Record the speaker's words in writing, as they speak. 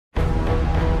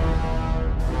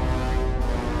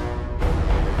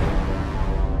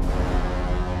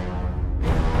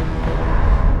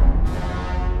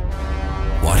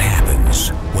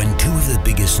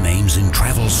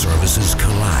services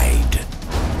collide.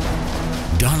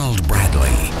 Donald Bradley,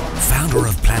 founder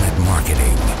of PlanNet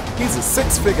Marketing. He's a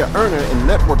six-figure earner in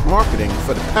network marketing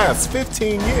for the past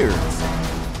 15 years.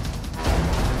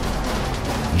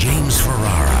 James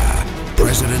Ferrara,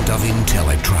 president of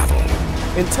IntelliTravel.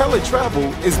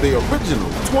 IntelliTravel is the original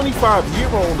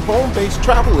 25-year-old home-based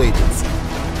travel agency.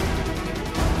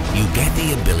 You get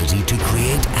the ability to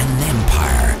create an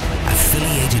empire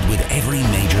affiliated with every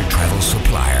major travel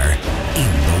supplier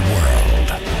in the world.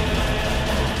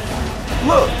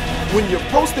 Look, when you're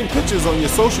posting pictures on your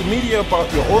social media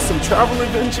about your awesome travel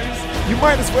adventures, you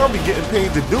might as well be getting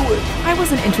paid to do it. I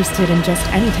wasn't interested in just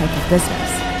any type of business.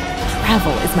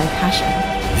 Travel is my passion.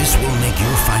 This will make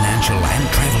your financial and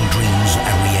travel dreams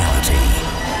a reality.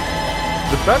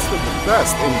 The best of the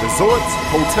best in resorts,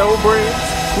 hotel brands,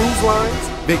 cruise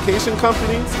lines, vacation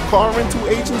companies, car rental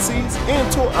agencies,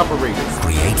 and tour operators.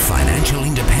 Create financial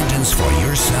independence for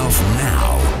yourself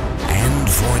now and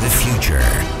for the future.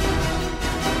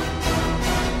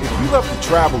 If you love to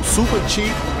travel super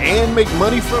cheap and make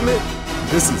money from it,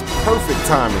 this is perfect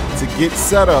timing to get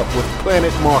set up with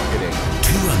PlanNet Marketing.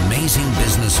 Two amazing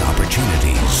business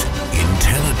opportunities.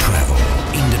 IntelliTravel,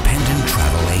 independent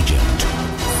travel agent.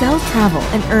 Sell travel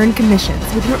and earn commissions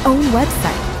with your own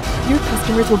website. Your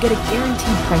customers will get a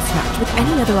guaranteed price match with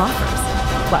any other offers.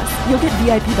 Plus, you'll get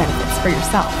VIP benefits for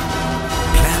yourself.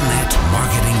 PlanNet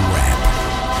Marketing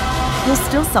Rep. You'll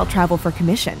still sell travel for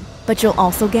commission, but you'll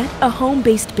also get a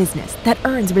home-based business that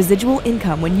earns residual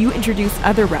income when you introduce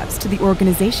other reps to the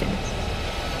organization.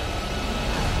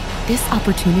 This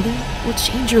opportunity will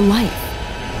change your life.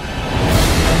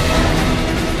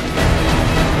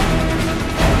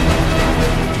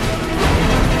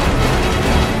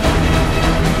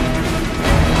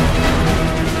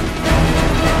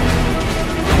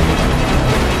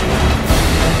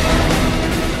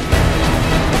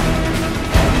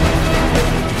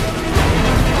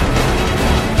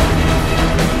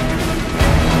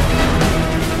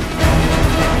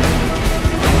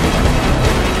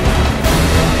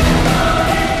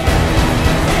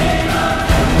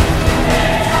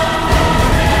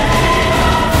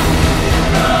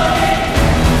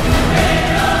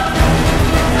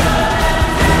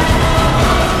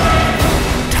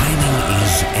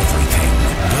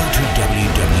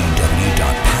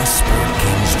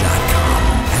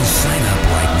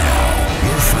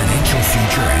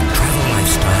 Future and travel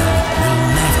lifestyle will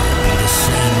never be the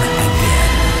same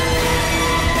again.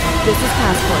 This is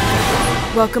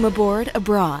Passport. Welcome aboard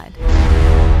abroad.